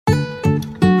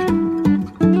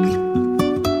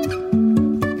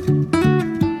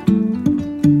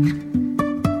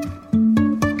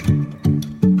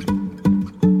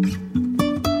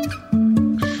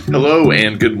Hello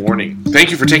and good morning.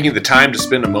 Thank you for taking the time to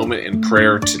spend a moment in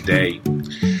prayer today.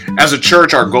 As a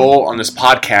church, our goal on this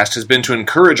podcast has been to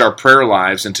encourage our prayer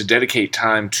lives and to dedicate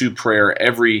time to prayer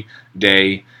every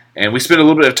day. And we spend a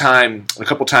little bit of time, a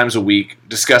couple times a week,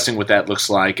 discussing what that looks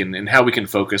like and how we can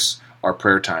focus our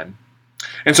prayer time.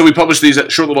 And so we publish these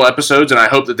short little episodes, and I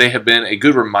hope that they have been a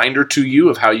good reminder to you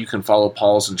of how you can follow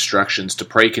Paul's instructions to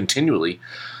pray continually,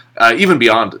 even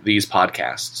beyond these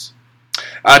podcasts.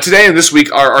 Today and this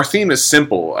week, our theme is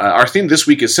simple. Our theme this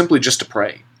week is simply just to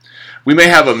pray. We may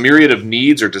have a myriad of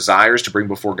needs or desires to bring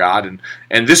before God,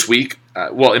 and this week,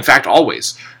 in fact,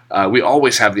 always, we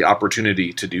always have the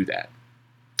opportunity to do that.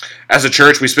 As a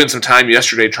church, we spent some time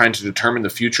yesterday trying to determine the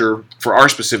future for our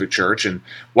specific church, and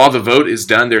while the vote is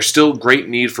done, there's still great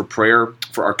need for prayer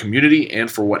for our community and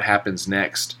for what happens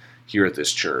next here at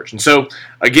this church. And so,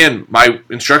 again, my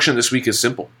instruction this week is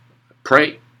simple.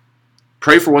 Pray.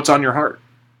 Pray for what's on your heart.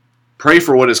 Pray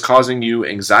for what is causing you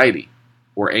anxiety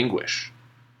or anguish.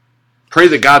 Pray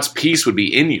that God's peace would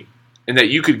be in you and that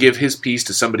you could give His peace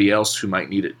to somebody else who might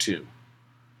need it too.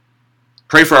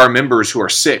 Pray for our members who are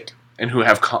sick and who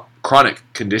have chronic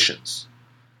conditions.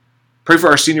 Pray for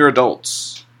our senior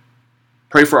adults.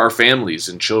 Pray for our families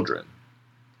and children.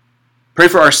 Pray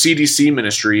for our CDC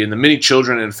ministry and the many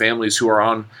children and families who are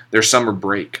on their summer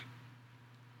break.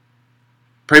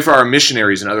 Pray for our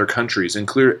missionaries in other countries,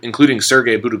 including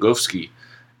Sergei Budagovsky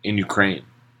in Ukraine.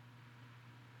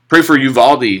 Pray for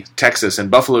Uvalde, Texas, and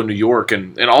Buffalo, New York,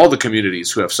 and all the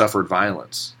communities who have suffered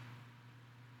violence.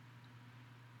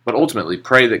 But ultimately,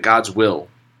 pray that God's will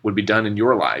would be done in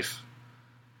your life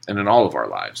and in all of our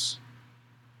lives.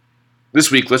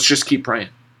 This week, let's just keep praying.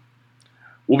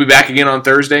 We'll be back again on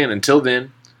Thursday, and until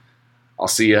then, I'll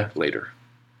see you later.